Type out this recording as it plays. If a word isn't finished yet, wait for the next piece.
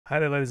Hi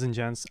there, ladies and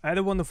gents. I had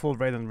a wonderful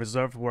raid on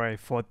Reserve where I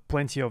fought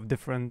plenty of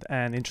different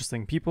and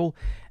interesting people,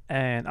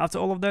 and after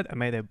all of that I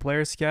made a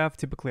player scav.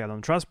 Typically I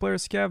don't trust player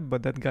scav,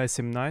 but that guy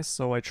seemed nice,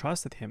 so I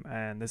trusted him,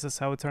 and this is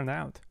how it turned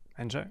out.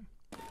 Enjoy.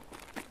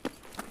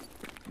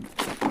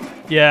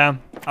 Yeah,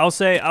 I'll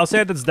say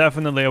that's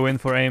definitely a win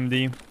for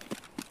AMD.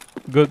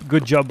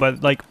 Good job,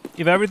 but like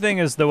if everything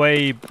is the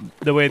way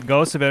it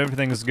goes, if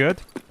everything is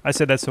good, I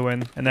say that's a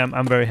win, and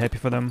I'm very happy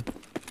for them.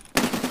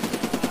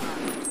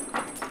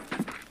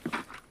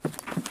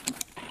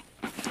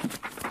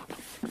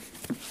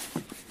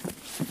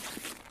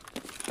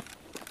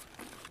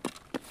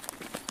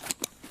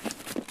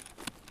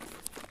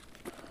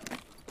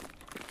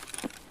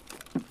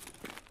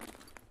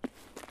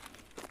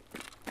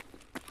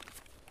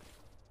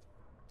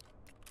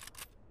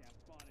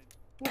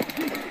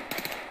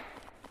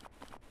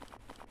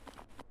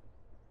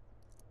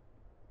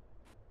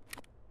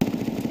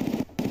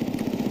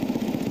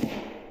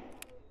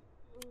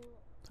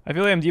 I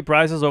feel AMD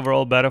price is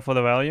overall better for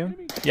the value.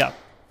 Yeah,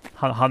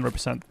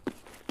 100%.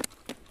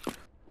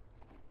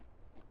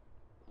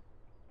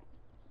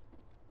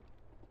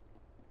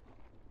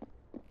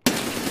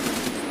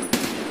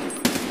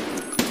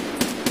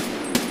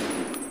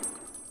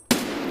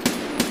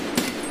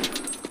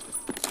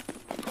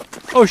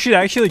 Oh shit,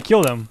 I actually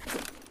killed him.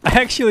 I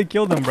actually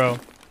killed him, bro.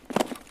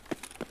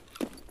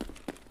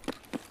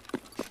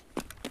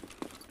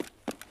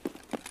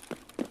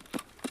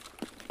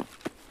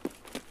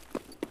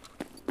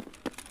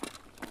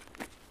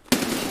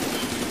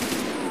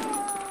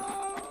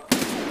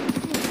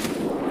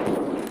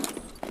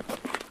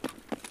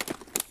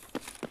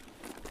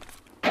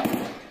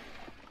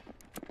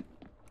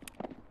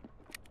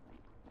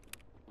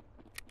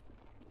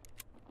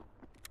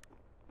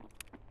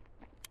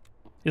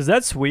 Is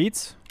that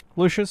sweets,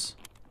 Lucius?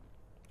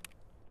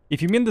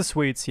 If you mean the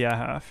sweets, yeah, I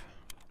have.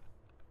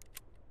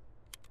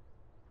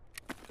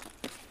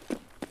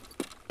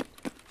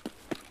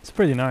 It's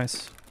pretty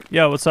nice.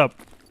 Yeah, what's up?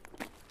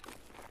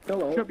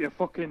 Hello. Shut up, you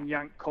fucking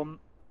yank cunt.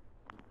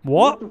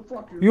 What?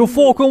 You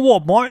fucking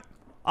what, mate?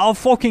 I'll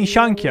fucking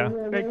shank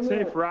you. Big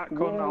safe rat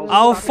cunt.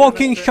 I'll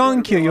fucking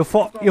shank you, you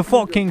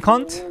fucking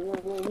cunt.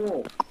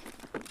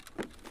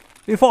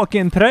 You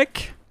fucking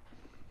prick.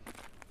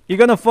 You're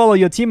gonna follow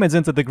your teammates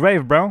into the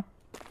grave, bro.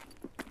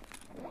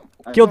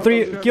 Killed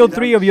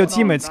three of your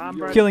teammates,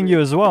 killing you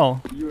as well.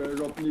 You are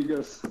rock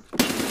niggas.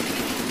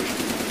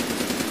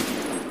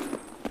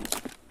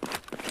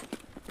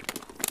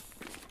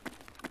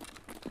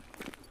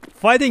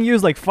 Fighting you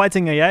is like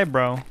fighting AI,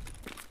 bro.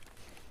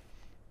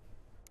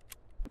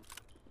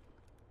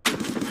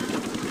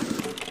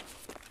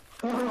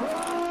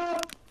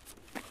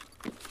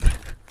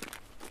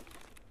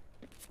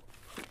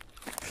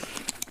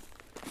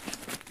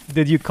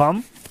 Did you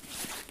come?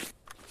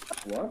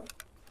 What?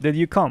 Did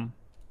you come?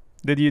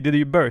 Did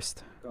you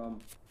burst?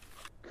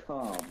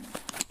 Come.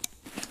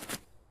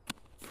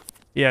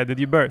 Yeah, did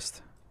you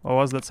burst? What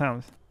was that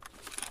sound?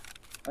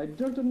 I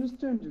don't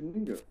understand you,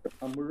 nigga.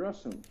 I'm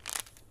Russian.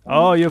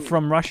 Oh, you're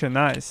from Russia,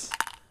 nice.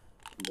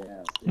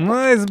 Yes.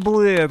 Nice,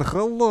 блядь,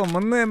 hello, my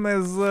name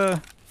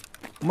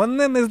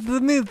is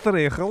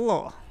Dmitry,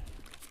 hello.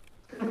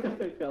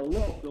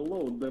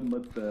 Hello,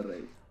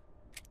 Dmitry.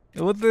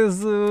 What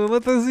is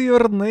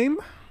your name?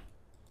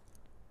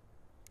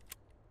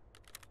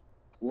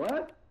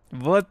 What?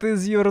 What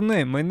is your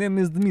name? My name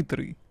is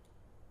Dmitry.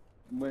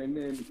 My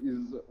name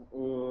is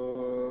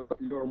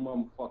your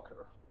mom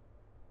fucker.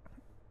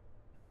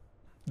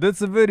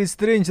 That's a very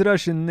strange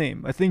Russian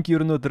name. I think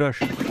you're not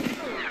Russian.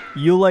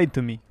 You lied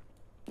to me.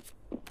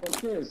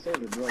 Okay,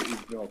 sorry, bro,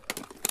 it's joke.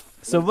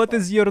 So what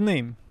is your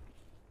name?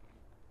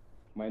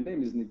 My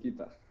name is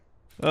Nikita.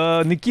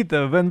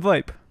 Nikita, when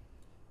vibe?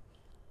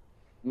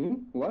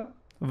 What?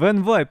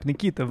 When vibe,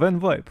 Nikita, when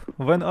vibe?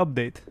 When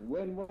update?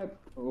 When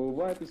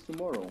wipe is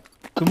tomorrow.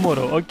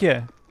 Tomorrow,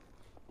 okay.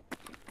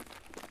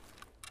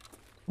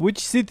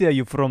 Which city are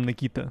you from,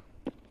 Nikita?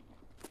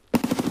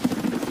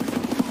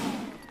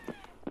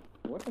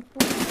 What the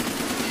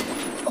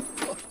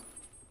fuck?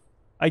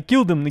 I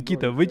killed him,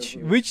 Nikita.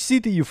 Which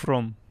city you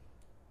from?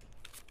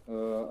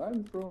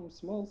 I'm from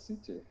small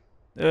city.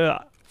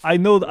 I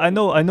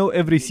know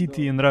every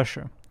city in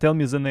Russia. Tell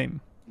me the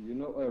name. You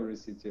know every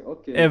city,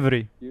 okay.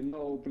 Every. You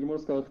know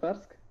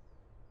Primorsko-Akharsk?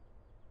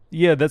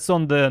 Yeah, that's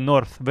on the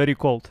north. Very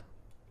cold.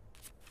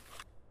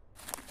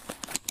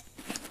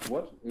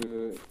 What?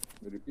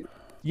 Repeat?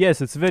 Yes,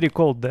 it's very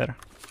cold there.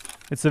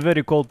 It's a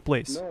very cold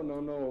place.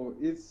 No.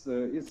 It's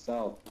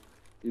south.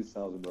 It's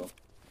south, bro.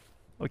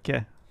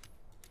 Okay,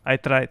 I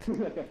tried.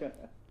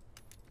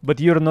 But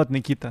you're not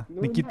Nikita.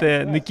 No,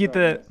 Nikita, nice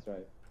Nikita,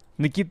 try.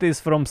 Nikita is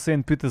from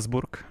Saint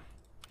Petersburg.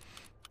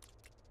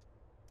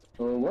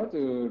 What?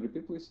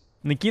 Repeat, please.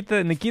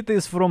 Nikita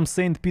is from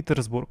Saint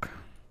Petersburg.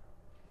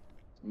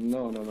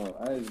 No.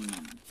 I'm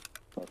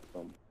not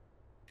from.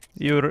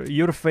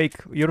 You're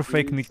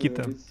fake,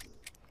 Nikita.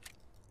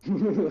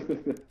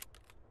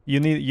 You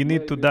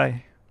need to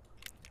die.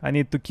 I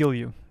need to kill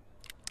you.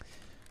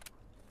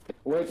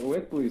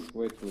 Wait, please.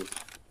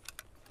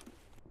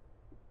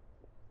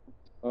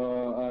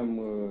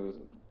 I'm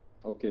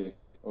okay.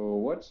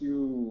 What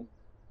you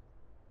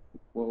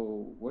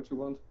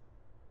want?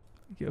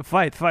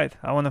 Fight, fight.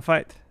 I wanna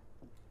fight.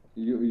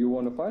 You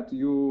wanna fight?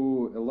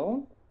 You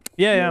alone?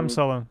 Yeah, yeah, I'm Your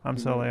solo. I'm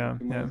solo, yeah.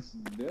 teammates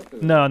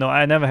dead, No, no,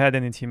 I never had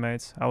any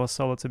teammates. I was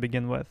solo to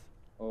begin with.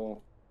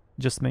 Oh,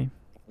 Just me.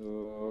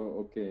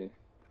 okay.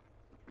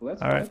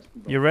 Let's Alright. fight.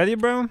 Bro. You ready,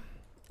 bro?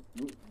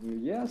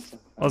 Yes.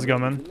 Let's go,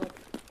 man.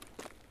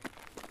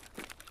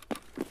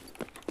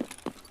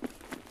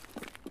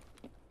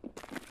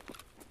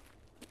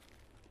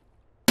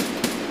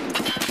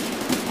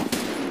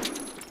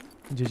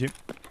 GG.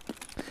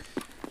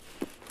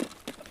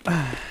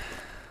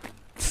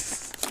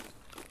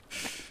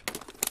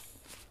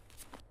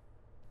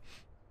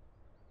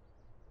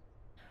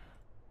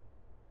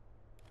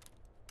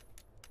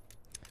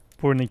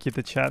 Poor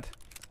Nikita chat.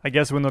 I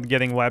guess we're not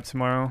getting wiped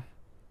tomorrow.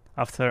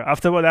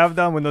 After what I've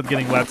done, we're not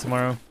getting wiped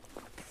tomorrow.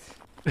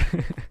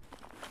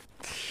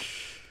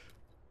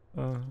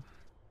 1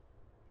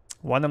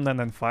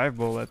 M9 and 5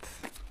 bullet.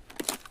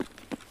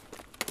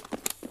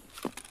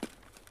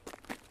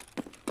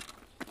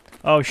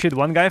 Oh shit,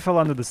 one guy fell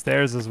under the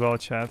stairs as well,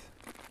 chat.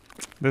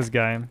 This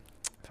guy.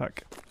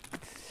 Fuck.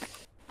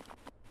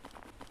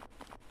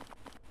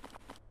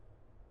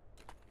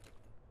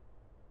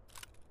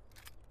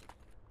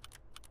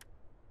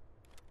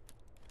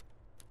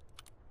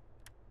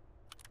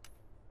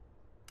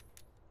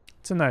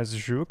 It's a nice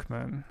juke,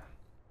 man.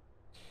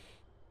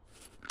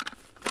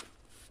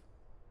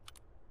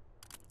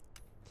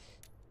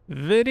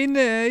 Very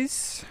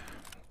nice.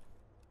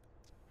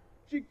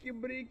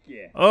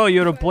 Oh,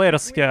 you're a player,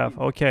 Scav.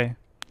 Okay.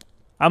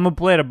 I'm a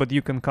player, but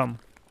you can come.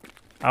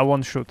 I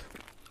won't shoot.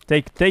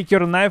 Take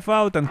your knife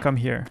out and come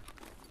here.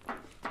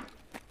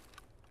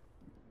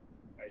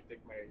 I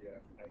take my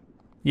knife.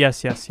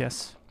 Yes, yes,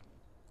 yes.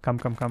 Come.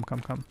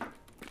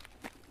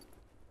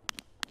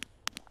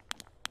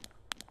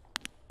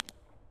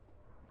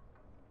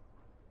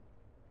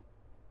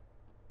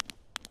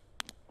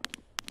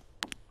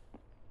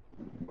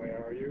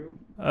 Where are you?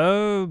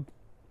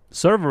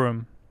 Server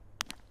room.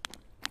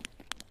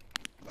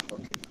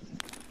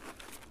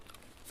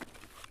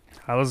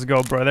 Let's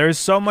go, bro. There is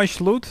so much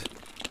loot.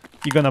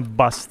 You're gonna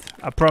bust.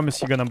 I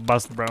promise you're gonna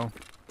bust, bro.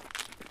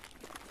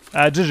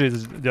 GG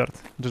is dirt.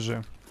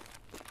 GG.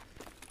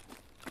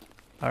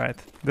 Alright.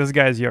 This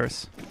guy is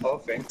yours. Oh,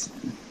 thanks.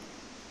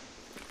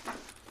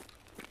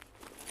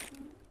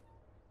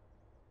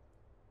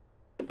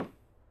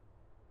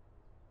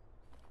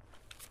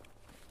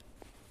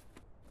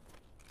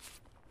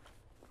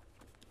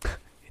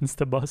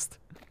 Insta bust.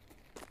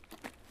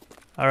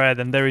 Alright,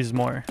 and there is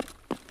more.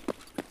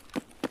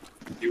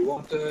 You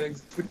want to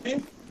exit with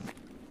me?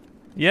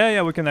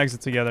 Yeah, we can exit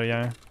together,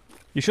 yeah.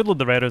 You should loot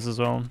the raiders as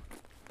well.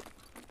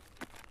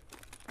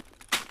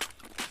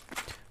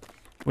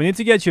 We need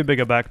to get you a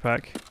bigger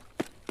backpack.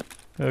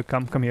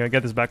 Come here,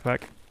 get this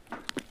backpack.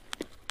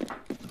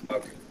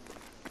 Okay.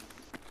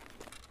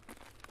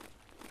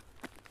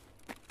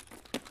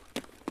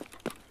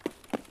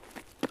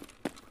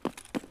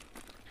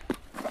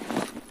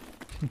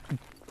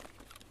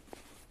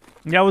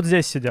 Я вот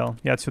здесь сидел,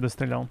 я отсюда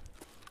стрелял.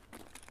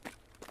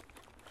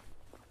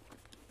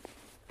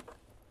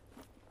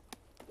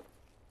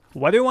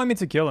 Why do you want me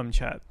to kill him,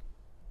 chat?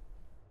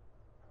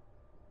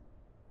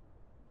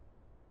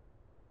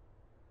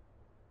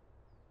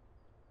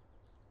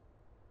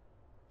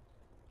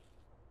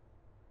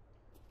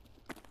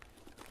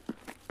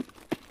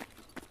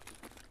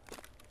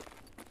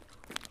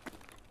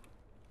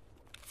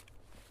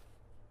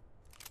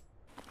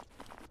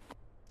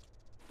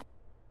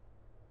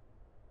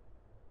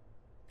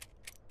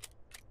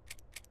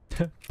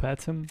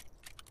 Pat him.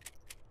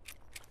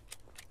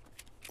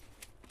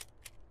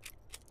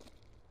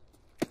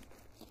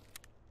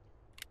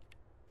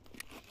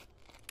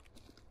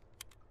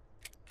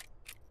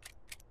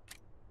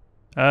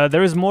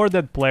 There is more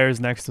dead players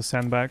next to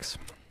sandbags.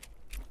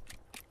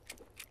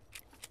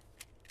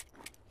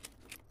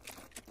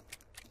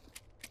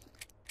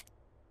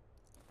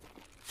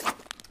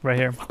 Right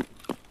here.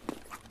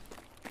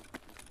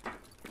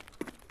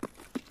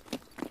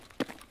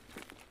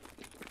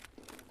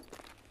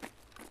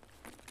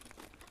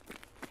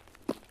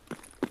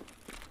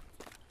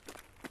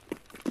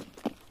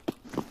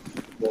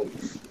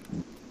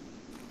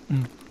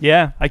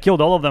 Yeah, I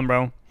killed all of them,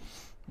 bro.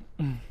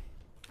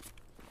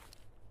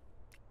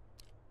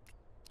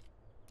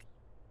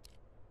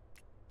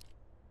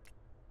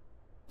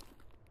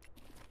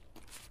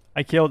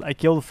 I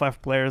killed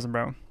 5 players,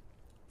 bro.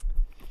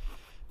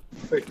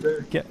 Wait,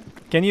 there.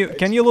 Can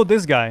you loot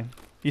this guy?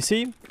 You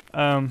see?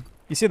 You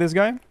see this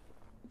guy?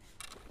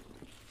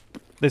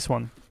 This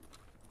one.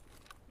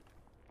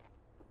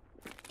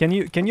 Can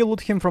you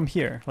loot him from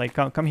here? Like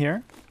come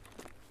here.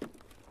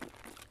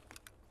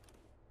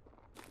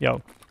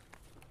 Yo.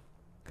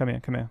 Come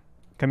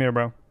here,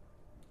 bro.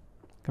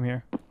 Come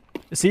here.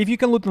 See if you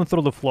can loot him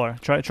through the floor.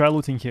 Try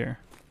looting here.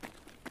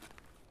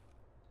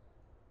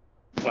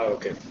 Oh,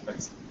 okay.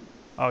 Thanks.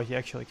 Oh, he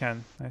actually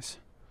can. Nice.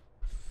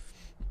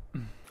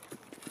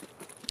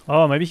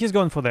 Oh, maybe he's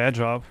going for the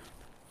airdrop.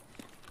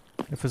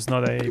 If it's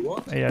not a You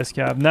what? AI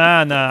Scav.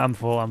 Nah, I'm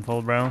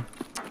full, bro.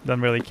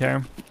 Don't really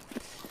care.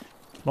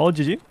 Well,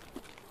 GG.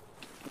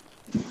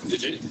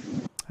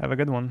 GG. Have a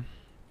good one.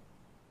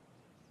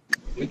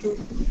 Me too.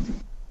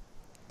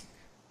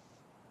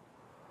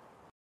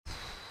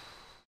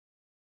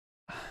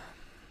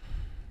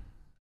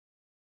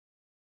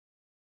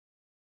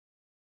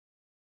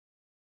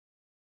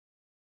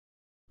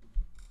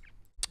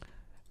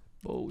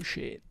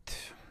 Bullshit.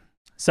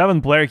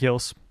 7 player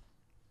kills.